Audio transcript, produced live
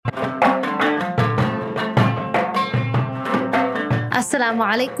Assalamu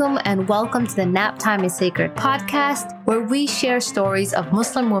alaikum and welcome to the Nap Time is Sacred podcast, where we share stories of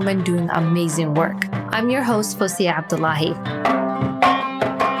Muslim women doing amazing work. I'm your host, Fosia Abdullahi.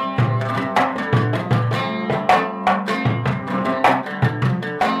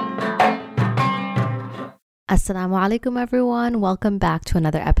 Assalamu alaikum everyone. Welcome back to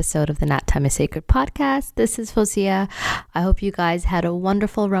another episode of the Nap Time is Sacred podcast. This is Fosia. I hope you guys had a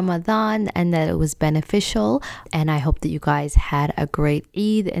wonderful Ramadan and that it was beneficial. And I hope that you guys had a great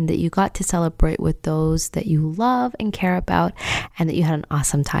Eid and that you got to celebrate with those that you love and care about and that you had an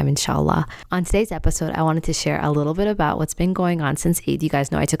awesome time, inshallah. On today's episode, I wanted to share a little bit about what's been going on since Eid. You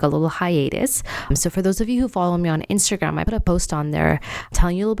guys know I took a little hiatus. So for those of you who follow me on Instagram, I put a post on there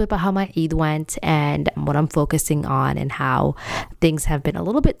telling you a little bit about how my Eid went and what I'm focusing on and how things have been a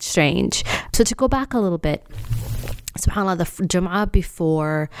little bit strange. So to go back a little bit, SubhanAllah, the Jum'ah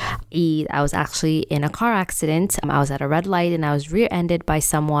before Eid, I was actually in a car accident. I was at a red light and I was rear-ended by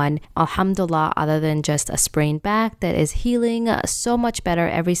someone. Alhamdulillah, other than just a sprained back that is healing so much better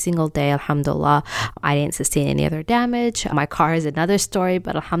every single day, alhamdulillah. I didn't sustain any other damage. My car is another story,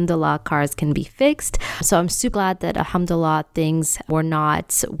 but alhamdulillah, cars can be fixed. So I'm super glad that alhamdulillah, things were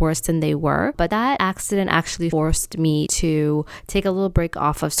not worse than they were. But that accident actually forced me to take a little break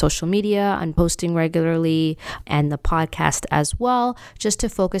off of social media and posting regularly and the podcast as well, just to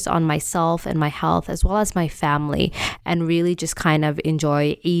focus on myself and my health as well as my family and really just kind of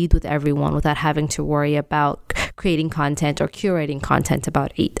enjoy Eid with everyone without having to worry about creating content or curating content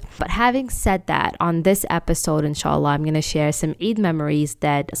about Eid. But having said that, on this episode, inshallah, I'm going to share some Eid memories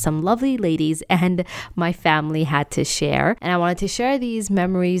that some lovely ladies and my family had to share. And I wanted to share these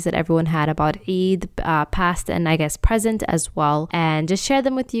memories that everyone had about Eid, past and I guess present as well, and just share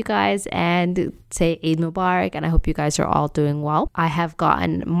them with you guys and say Eid Mubarak, and I hope you guys are all doing well. I have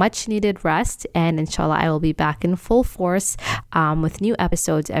gotten much needed rest, and inshallah I will be back in full force with new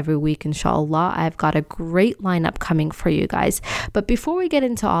episodes every week, inshallah. I've got a great lineup coming for you guys. But before we get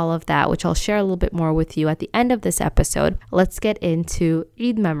into all of that, which I'll share a little bit more with you at the end of this episode, let's get into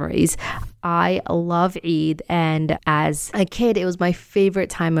Eid memories. I love Eid, and as a kid it was my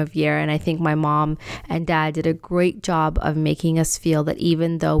favorite time of year, and I think my mom and dad did a great job of making us feel that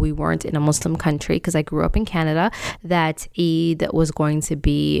even though we weren't in a Muslim country, because I grew up in Canada, that Eid was going to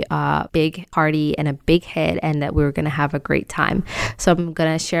be a big party and a big hit and that we were going to have a great time. So I'm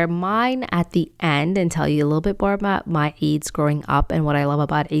going to share mine at the end and tell you a little bit more about my Eids growing up and what I love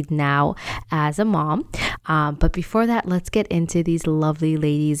about Eid now as a mom. But before that, let's get into these lovely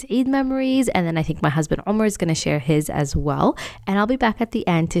ladies' Eid memories. And then I think my husband Omar is going to share his as well. And I'll be back at the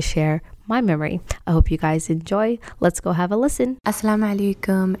end to share my memory. I hope you guys enjoy. Let's go have a listen. Assalamu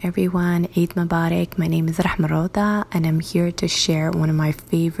alaikum everyone. Eid Mubarak. My name is Rahma Roda and I'm here to share one of my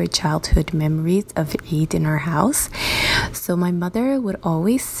favorite childhood memories of Eid in our house. So my mother would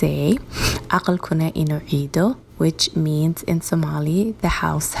always say, Aqal kuna ino Eido, which means in Somali, the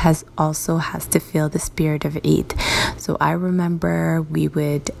house has to feel the spirit of Eid. So I remember we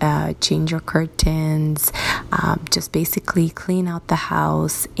would change our curtains, just basically clean out the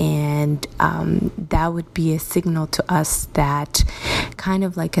house, and that would be a signal to us that kind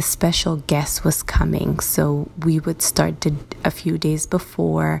of like a special guest was coming. So we would start a few days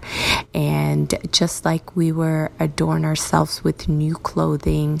before, and just like we were adorn ourselves with new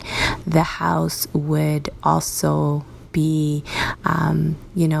clothing, the house would also be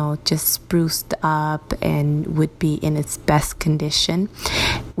just spruced up and would be in its best condition.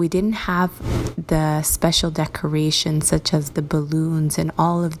 We didn't have the special decorations such as the balloons and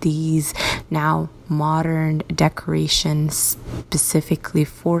all of these now modern decorations specifically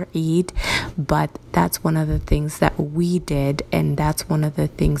for Eid, but that's one of the things that we did, and that's one of the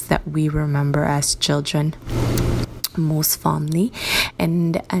things that we remember as children most fondly.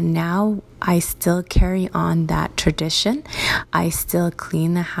 And now I still carry on that tradition. I still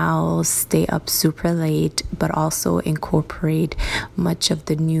clean the house, stay up super late, but also incorporate much of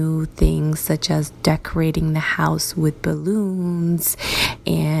the new things such as decorating the house with balloons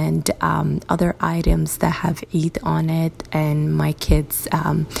and other items that have Eid on it. And my kids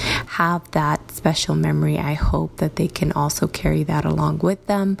have that special memory. I hope that they can also carry that along with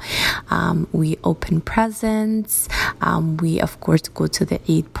them. We open presents. We of course go to the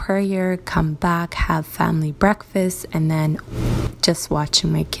Eid prayer, come back, have family breakfast, and then just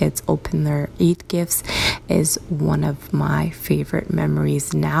watching my kids open their Eid gifts is one of my favorite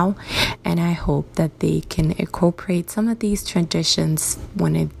memories now. And I hope that they can incorporate some of these traditions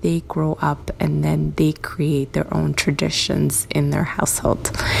when they grow up and then they create their own traditions in their household.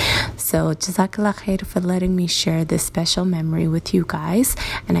 So Jazakallah khair for letting me share this special memory with you guys,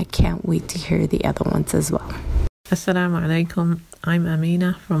 and I can't wait to hear the other ones as well. Assalamu alaikum. I'm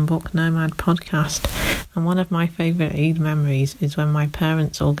Amina from Book Nomad Podcast, and one of my favourite Eid memories is when my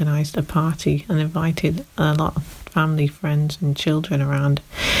parents organised a party and invited a lot of family, friends, and children around,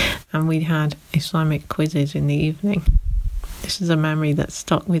 and we had Islamic quizzes in the evening. This is a memory that's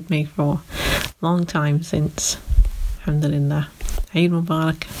stuck with me for a long time since. Alhamdulillah. Eid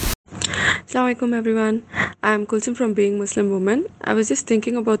Mubarak. Assalamualaikum everyone. I'm Kulsum from Being Muslim Woman. I was just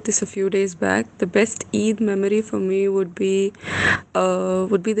thinking about this a few days back. The best Eid memory for me would be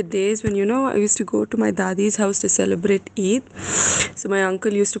the days when I used to go to my dadi's house to celebrate Eid. So my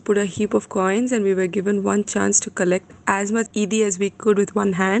uncle used to put a heap of coins and we were given one chance to collect as much Eid as we could with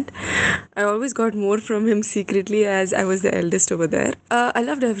one hand. I always got more from him secretly as I was the eldest over there. I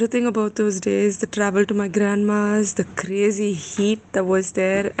loved everything about those days. The travel to my grandma's, the crazy heat that was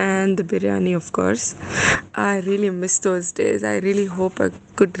there, and the biryani, of course. I really miss those days. I really hope I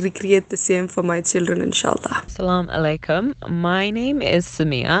could recreate the same for my children, inshallah. Assalamu alaikum. My name is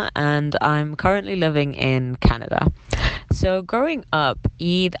Samia and I'm currently living in Canada. So growing up,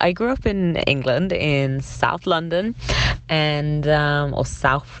 I grew up in England, in South London, or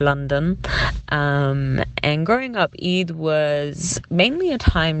South London. And growing up, Eid was mainly a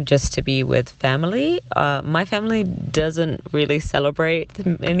time just to be with family. My family doesn't really celebrate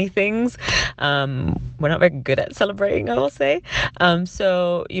many things. We're not very good at celebrating, I will say.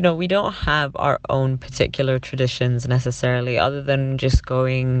 So, we don't have our own particular traditions necessarily, other than just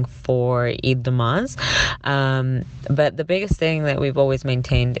going for Eid Namaz. But the biggest thing that we've always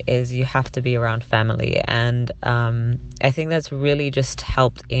maintained is you have to be around family. And I think that's really just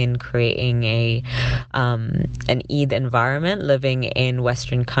helped in creating an Eid environment living in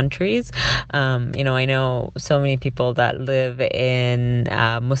Western countries. I know so many people that live in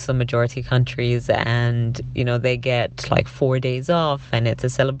Muslim majority countries, and they get like 4 days off and it's a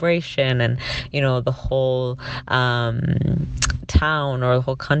celebration, and the whole town or the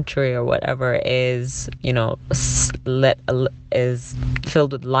whole country or whatever is is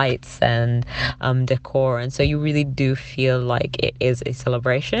filled with lights and decor, and so you really do feel like it is a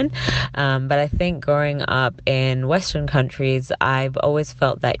celebration. But I think growing up in Western countries, I've always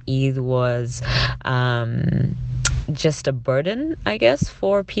felt that Eid was just a burden, I guess,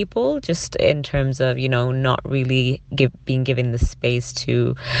 for people, just in terms of not really being given the space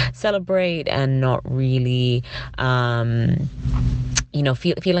to celebrate, and not really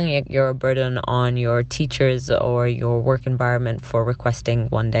feeling like you're a burden on your teachers or your work environment for requesting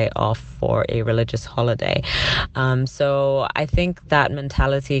one day off for a religious holiday. So I think that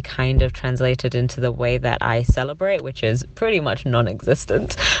mentality kind of translated into the way that I celebrate, which is pretty much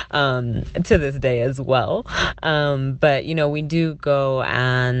non-existent to this day as well. But we do go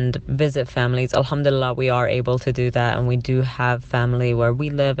and visit families. Alhamdulillah, we are able to do that, and we do have family where we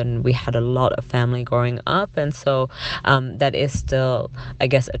live, and we had a lot of family growing up, and so that is still, I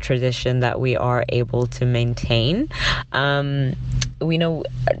guess, a tradition that we are able to maintain. I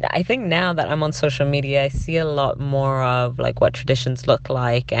think now that I'm on social media, I see a lot more of like what traditions look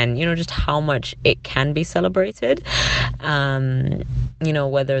like, and just how much it can be celebrated.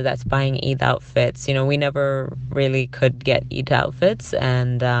 Whether that's buying Eid outfits. We never really could get Eid outfits,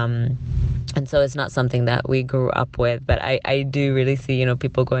 and so it's not something that we grew up with. But I do really see,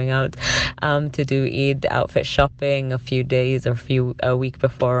 people going out to do Eid outfit shopping a few days or a week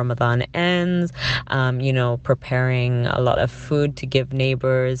before Ramadan ends, preparing a lot of food to give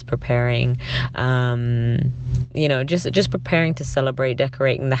neighbors, preparing, just preparing to celebrate,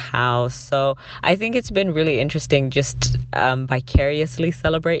 decorating the house. So I think it's been really interesting just vicariously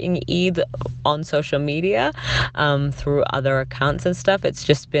celebrating Eid on social media through other accounts and stuff. It's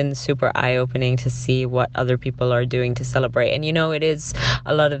just been super eye-opening to see what other people are doing to celebrate. And it is,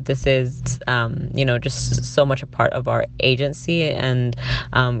 a lot of this is just so much a part of our agency, and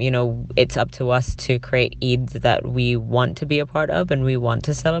it's up to us to create Eid that we want to be a part of and we want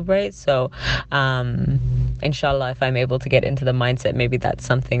to celebrate. So inshallah, if I'm able to get into the mindset, maybe that's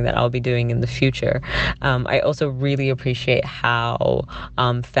something that I'll be doing in the future. I also really appreciate how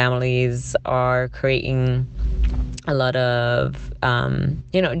families are creating a lot of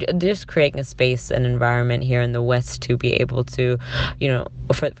just creating a space, an environment here in the West to be able to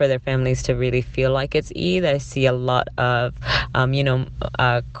for their families to really feel like it's Eid. I see a lot of online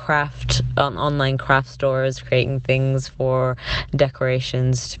craft stores creating things for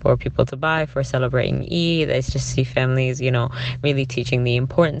decorations for people to buy for celebrating Eid. I just see families really teaching the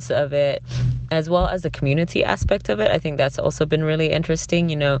importance of it, as well as the community aspect of it. I think that's also been really interesting,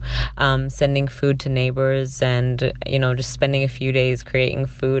 sending food to neighbors, and just spending a few few days creating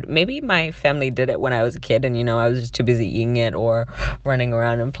food. Maybe my family did it when I was a kid and, I was just too busy eating it or running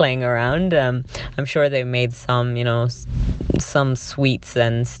around and playing around. I'm sure they made some, some sweets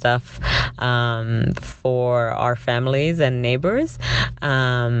and stuff for our families and neighbors.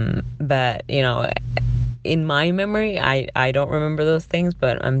 But, in my memory, I don't remember those things,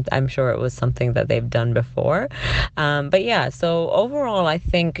 but I'm sure it was something that they've done before. But yeah, so overall, I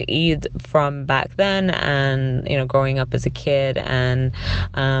think Eid from back then and, growing up as a kid and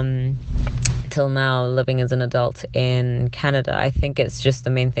till now living as an adult in Canada, I think it's just the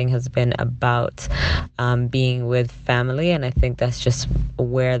main thing has been about being with family, and I think that's just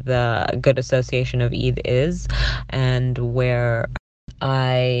where the good association of Eid is, and where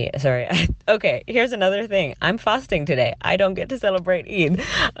okay, here's another thing. I'm fasting today. I don't get to celebrate Eid.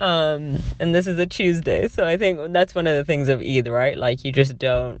 And this is a Tuesday. So I think that's one of the things of Eid, right? Like it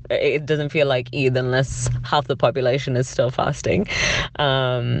doesn't feel like Eid unless half the population is still fasting.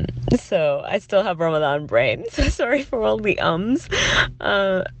 So I still have Ramadan brain. So sorry for all the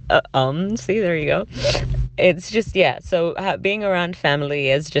see, there you go. It's just, so being around family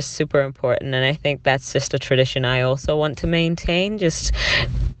is just super important, and I think that's just a tradition I also want to maintain, just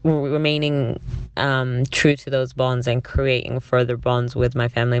remaining true to those bonds and creating further bonds with my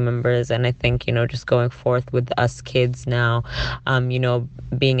family members. And I think, just going forth with us kids now,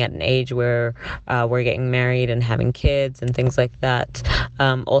 being at an age where we're getting married and having kids and things like that,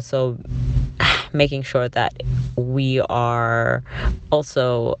 also making sure that we are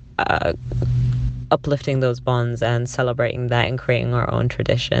also uplifting those bonds and celebrating that and creating our own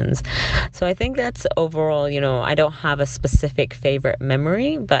traditions. So I think that's overall, I don't have a specific favorite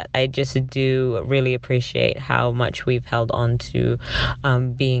memory, but I just do really appreciate how much we've held on to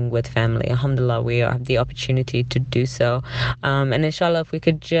being with family. Alhamdulillah, we have the opportunity to do so. And inshallah, if we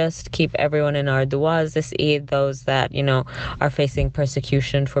could just keep everyone in our du'as this Eid, those that, are facing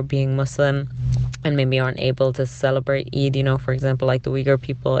persecution for being Muslim and maybe aren't able to celebrate Eid, for example, like the Uyghur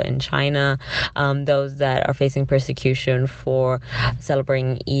people in China, those that are facing persecution for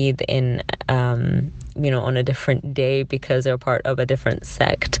celebrating Eid in, on a different day because they're part of a different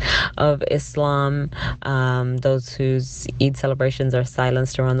sect of Islam, those whose Eid celebrations are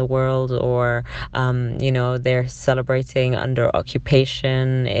silenced around the world, or, they're celebrating under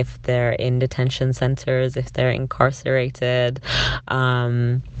occupation, if they're in detention centers, if they're incarcerated,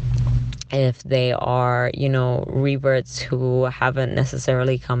 if they are, reverts who haven't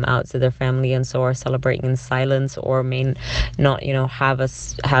necessarily come out to their family and so are celebrating in silence, or may not,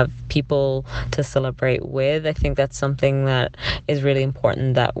 have people to celebrate with. I think that's something that is really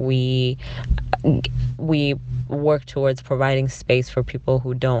important, that we work towards providing space for people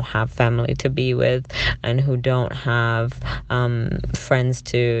who don't have family to be with and who don't have friends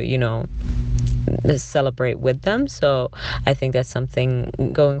to, celebrate with them. So I think that's something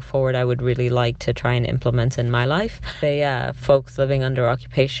going forward I would really like to try and implement in my life. But yeah, folks living under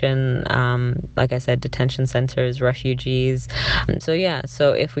occupation, like I said, detention centers, refugees.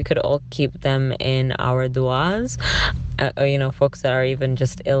 So if we could all keep them in our du'as, folks that are even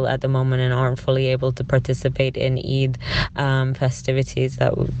just ill at the moment and aren't fully able to participate in Eid festivities,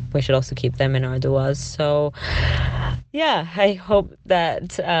 that we should also keep them in our du'as. So I hope that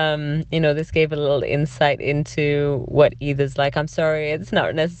this gave a little insight into what Eid is like. I'm sorry it's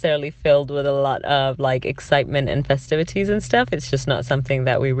not necessarily filled with a lot of like excitement and festivities and stuff. It's just not something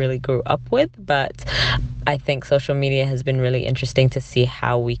that we really grew up with, but I think social media has been really interesting to see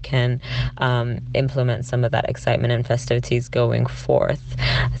how we can implement some of that excitement and festivities going forth.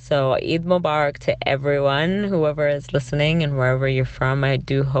 So Eid Mubarak to everyone, whoever is listening and wherever you're from. I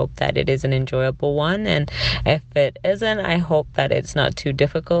do hope that it is an enjoyable one, and if it isn't, I hope that it's not too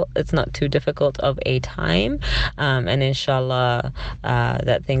difficult of a time, and inshallah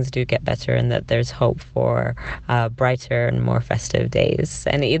that things do get better and that there's hope for brighter and more festive days.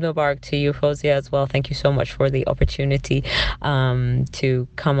 And Eid Mubarak to you, Fawzia, as well. Thank you so much for the opportunity to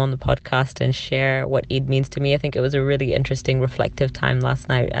come on the podcast and share what Eid means to me. I think it was a really interesting, reflective time last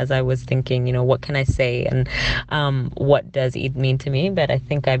night as I was thinking, what can I say and what does Eid mean to me? But I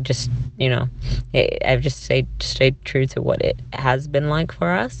think I've just stayed true to what it has been like for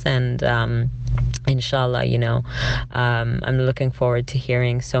us, and inshallah, I'm looking forward to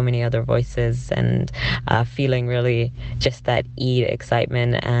hearing so many other voices and feeling really just that Eid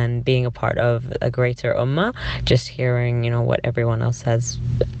excitement and being a part of a greater ummah, just hearing, what everyone else's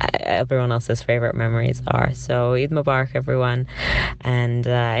favorite memories are. So Eid Mubarak, everyone, and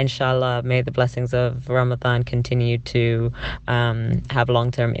inshallah, may the blessings of Ramadan continue to have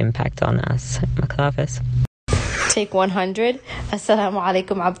long-term impact on us. Maklafis. Take 100. Assalamu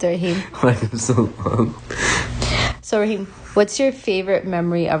alaikum, Abdurrahim. So Raheem, what's your favorite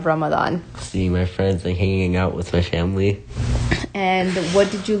memory of Ramadan? Seeing my friends and hanging out with my family. And what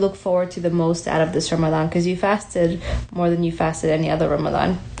did you look forward to the most out of this Ramadan? Because you fasted more than you fasted any other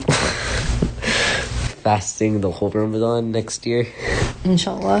Ramadan. Fasting the whole Ramadan next year.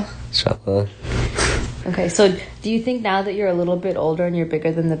 Inshallah. Inshallah. Okay, so do you think now that you're a little bit older and you're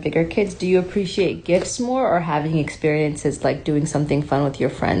bigger than the bigger kids, do you appreciate gifts more or having experiences like doing something fun with your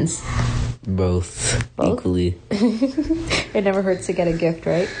friends? Both? Equally. It never hurts to get a gift,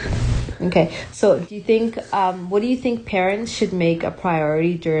 right? Okay, so do you think, what do you think parents should make a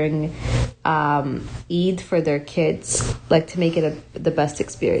priority during Eid for their kids, like to make it the best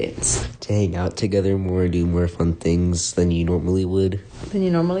experience? To hang out together more, do more fun things than you normally would.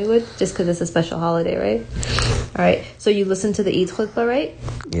 Just because it's a special holiday, right? All right, so you listened to the Eid khutbah, right?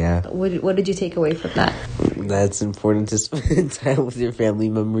 Yeah. What did you take away from that? That's important to spend time with your family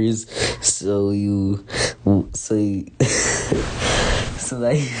members, so you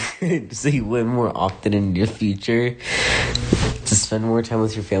win more often in your future. To spend more time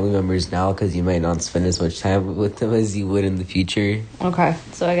with your family members now, because you might not spend as much time with them as you would in the future. Okay,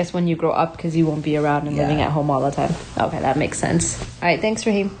 so I guess when you grow up, because you won't be around and living at home all the time. Okay, that makes sense. All right, thanks,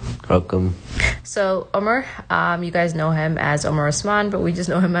 Raheem. Welcome. So Omar, you guys know him as Omar Osman, but we just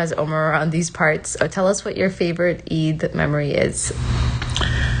know him as Omar around these parts. Tell us what your favorite Eid memory is.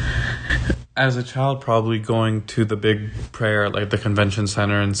 As a child, probably going to the big prayer at like the convention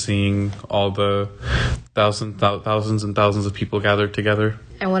center and seeing all the thousands and thousands of people gathered together.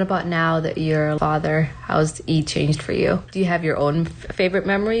 And what about now that you're a father? How's Eid changed for you? Do you have your own favorite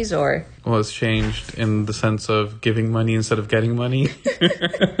memories or? Well, it's changed in the sense of giving money instead of getting money.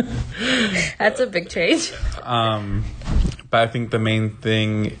 That's a big change. But I think the main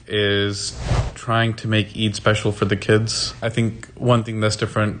thing is trying to make Eid special for the kids. I think one thing that's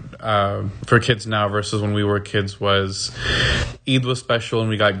different for kids now versus when we were kids was Eid was special and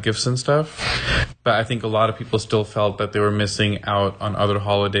we got gifts and stuff. But I think a lot of people still felt that they were missing out on other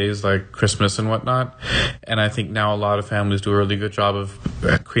holidays like Christmas and whatnot. And I think now a lot of families do a really good job of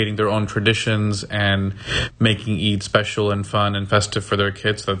creating their own traditions and making Eid special and fun and festive for their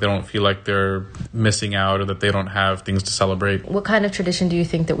kids so that they don't feel like they're missing out or that they don't have things to celebrate. What kind of tradition do you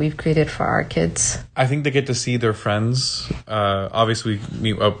think that we've created for our kids? I think they get to see their friends. Obviously, we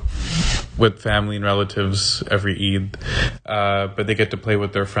meet up with family and relatives every Eid, but they get to play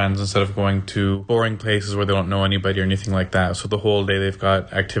with their friends instead of going to boring places where they don't know anybody or anything like that. So the whole day they've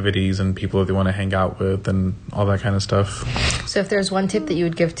got activities and people that they want to hang out with and all that kind of stuff. So if there's one tip that you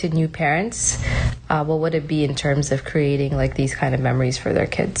would give to new parents, what would it be in terms of creating like these kind of memories for their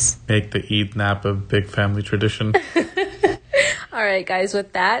kids? Make the Eid nap a big family tradition. All right, guys,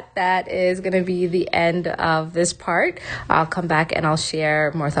 with that is going to be the end of this part. I'll come back and I'll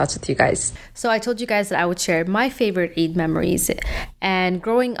share more thoughts with you guys. So I told you guys that I would share my favorite Eid memories. And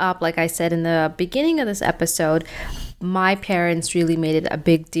growing up, like I said in the beginning of this episode, my parents really made it a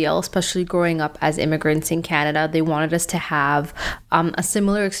big deal, especially growing up as immigrants in Canada. They wanted us to have a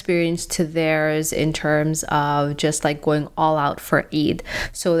similar experience to theirs in terms of just like going all out for Eid.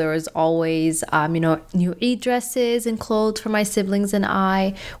 So there was always, new Eid dresses and clothes for my siblings and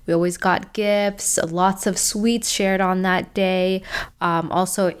I. We always got gifts, lots of sweets shared on that day,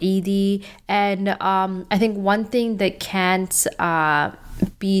 also Eid. And I think one thing that can't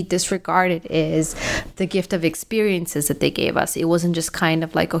be disregarded is the gift of experiences that they gave us. It wasn't just kind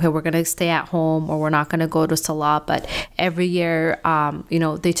of like, okay, we're going to stay at home or we're not going to go to Salah, but every year,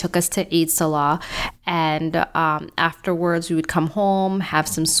 they took us to Eid Salah, and afterwards we would come home, have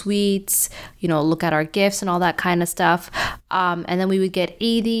some sweets, look at our gifts and all that kind of stuff. And then we would get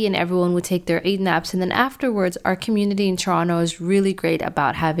Eid and everyone would take their Eid naps. And then afterwards, our community in Toronto is really great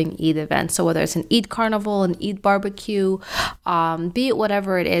about having Eid events. So whether it's an Eid carnival, an Eid barbecue, be it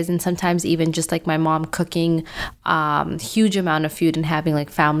whatever it is, and sometimes even just like my mom cooking huge amount of food and having like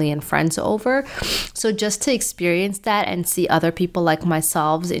family and friends over. So just to experience that and see other people like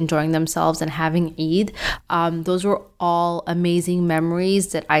myself enjoying themselves and having Eid, those were all amazing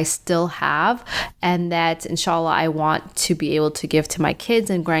memories that I still have, and that inshallah I want to be able to give to my kids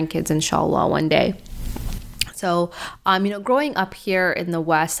and grandkids inshallah one day. So, growing up here in the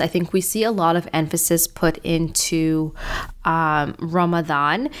West, I think we see a lot of emphasis put into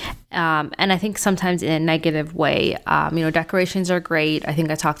Ramadan, and I think sometimes in a negative way. Decorations are great. I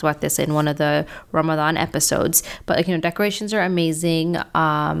think I talked about this in one of the Ramadan episodes, but decorations are amazing.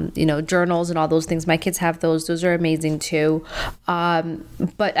 Journals and all those things, my kids have those are amazing too.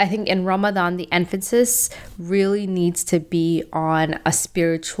 But I think in Ramadan, the emphasis really needs to be on a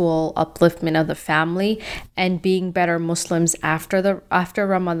spiritual upliftment of the family and and being better Muslims after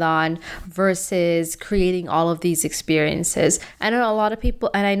Ramadan versus creating all of these experiences. I know a lot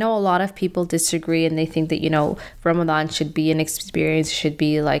of people disagree, and they think that Ramadan should be an experience, should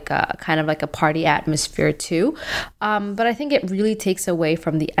be like a kind of like a party atmosphere too. But I think it really takes away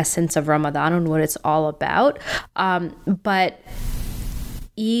from the essence of Ramadan and what it's all about. But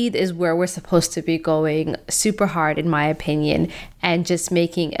Eid is where we're supposed to be going super hard, in my opinion, and just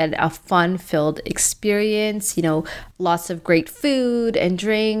making it a fun-filled experience. Lots of great food and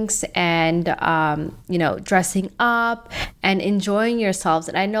drinks, and dressing up and enjoying yourselves.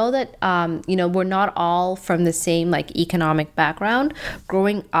 And I know that we're not all from the same like economic background.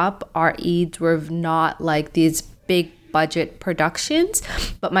 Growing up, our Eids were not like these big budget productions,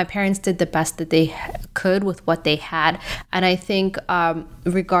 but my parents did the best that they could with what they had. And I think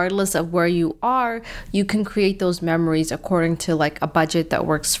regardless of where you are, you can create those memories according to like a budget that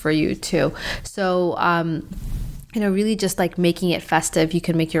works for you too. So really just like making it festive. You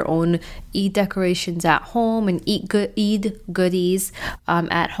can make your own Eid decorations at home and eat good Eid goodies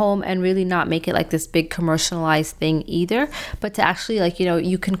at home, and really not make it like this big commercialized thing either, but to actually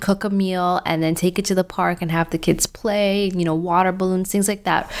you can cook a meal and then take it to the park and have the kids play, water balloons, things like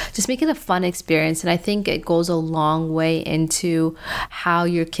that. Just make it a fun experience. And I think it goes a long way into how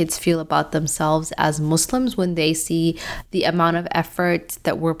your kids feel about themselves as Muslims when they see the amount of effort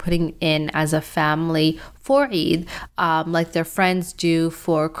that we're putting in as a family for Eid, like their friends do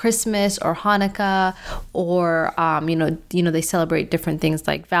for Christmas or Hanukkah, or they celebrate different things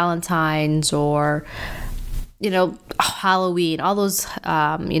like Valentine's or Halloween, all those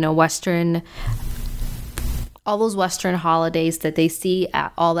Western holidays that they see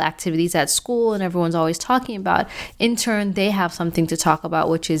at all the activities at school and everyone's always talking about. In turn, they have something to talk about,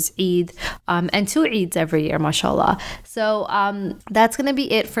 which is Eid, and 2 Eids every year, mashallah. So that's going to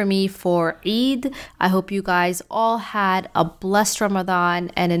be it for me for Eid. I hope you guys all had a blessed Ramadan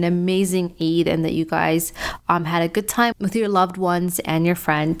and an amazing Eid, and that you guys had a good time with your loved ones and your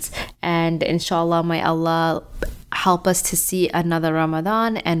friends. And inshallah, may Allah help us to see another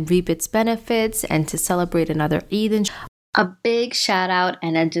Ramadan and reap its benefits, and to celebrate another Eid. A big shout out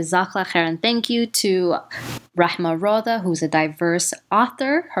and a Jazakallah khairan thank you to Rahma Roda, who's a diverse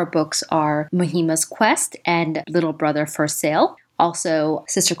author. Her books are Muhima's Quest and Little Brother for Sale. Also,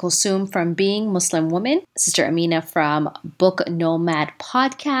 Sister Kulsum from Being Muslim Woman, Sister Amina from Book Nomad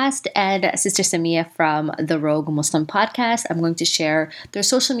Podcast, and Sister Samia from the Rogue Muslim Podcast. I'm going to share their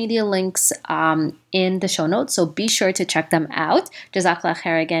social media links in the show notes, so be sure to check them out. Jazakallah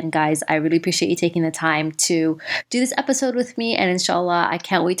khair again, guys. I really appreciate you taking the time to do this episode with me, and inshallah, I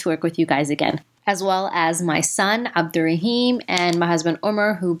can't wait to work with you guys again. As well as my son, Abdurrahim, and my husband,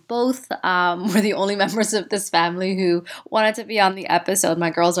 Umar, who both were the only members of this family who wanted to be on the episode. My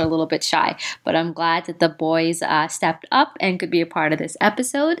girls are a little bit shy, but I'm glad that the boys stepped up and could be a part of this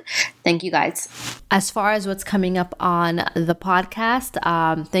episode. Thank you, guys. As far as what's coming up on the podcast,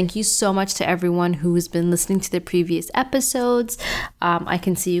 thank you so much to everyone who's been listening to the previous episodes. I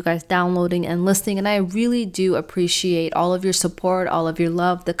can see you guys downloading and listening, and I really do appreciate all of your support, all of your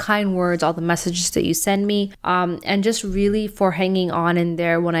love, the kind words, all the messages that you send me, and just really for hanging on in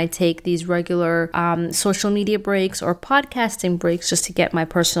there when I take these regular social media breaks or podcasting breaks just to get my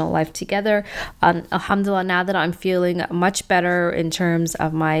personal life together. Alhamdulillah, now that I'm feeling much better in terms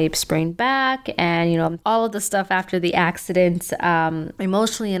of my sprained back and all of the stuff after the accident,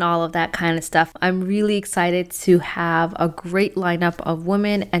 emotionally and all of that kind of stuff, I'm really excited to have a great lineup of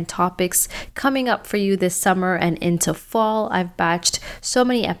women and topics coming up for you this summer and into fall. I've batched so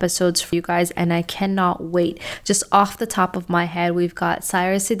many episodes for you guys, and I cannot wait. Just off the top of my head, we've got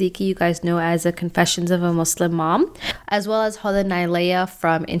Saira Siddiqui, you guys know as a Confessions of a Muslim Mom, as well as Hoda Nailea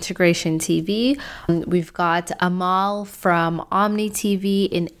from Integration TV. We've got Amal from Omni TV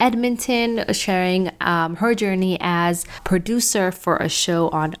in Edmonton, sharing her journey as producer for a show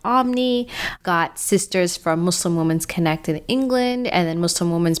on Omni. Got sisters from Muslim Women's Connect in England, and then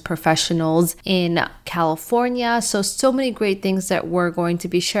Muslim Women's Professionals in California. So many great things that we're going to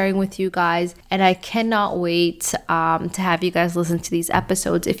be sharing with you guys, and I cannot wait to have you guys listen to these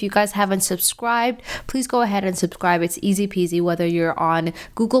episodes. If you guys haven't subscribed, please go ahead and subscribe. It's easy peasy, whether you're on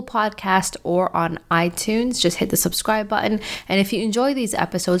Google Podcast or on iTunes. Just hit the subscribe button, and if you enjoy these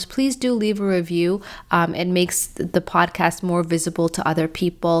episodes, please do leave a review. It makes the podcast more visible to other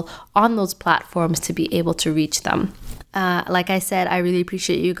people on those platforms to be able to reach them. Like I said, I really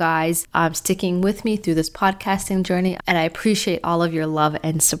appreciate you guys sticking with me through this podcasting journey, and I appreciate all of your love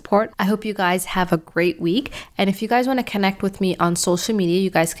and support. I hope you guys have a great week. And if you guys want to connect with me on social media, you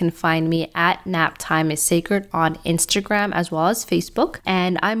guys can find me at Nap Time is Sacred on Instagram as well as Facebook.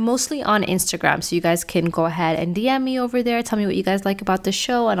 And I'm mostly on Instagram, so you guys can go ahead and DM me over there. Tell me what you guys like about the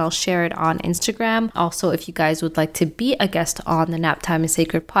show, and I'll share it on Instagram. Also, if you guys would like to be a guest on the Nap Time is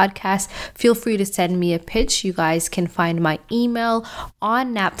Sacred podcast, feel free to send me a pitch. You guys can find my email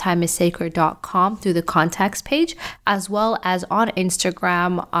on naptimeissacred.com through the contacts page, as well as on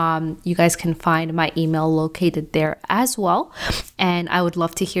Instagram. You guys can find my email located there as well. And I would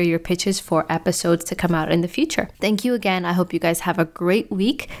love to hear your pitches for episodes to come out in the future. Thank you again. I hope you guys have a great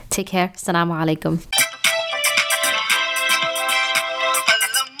week. Take care. Assalamu alaikum.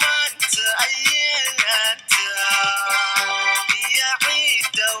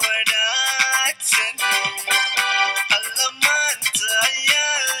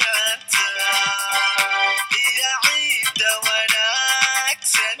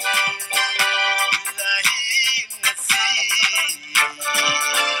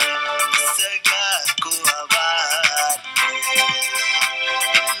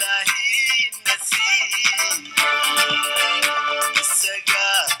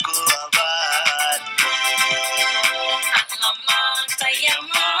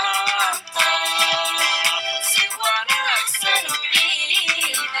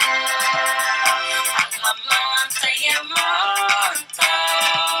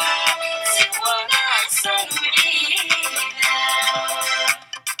 Son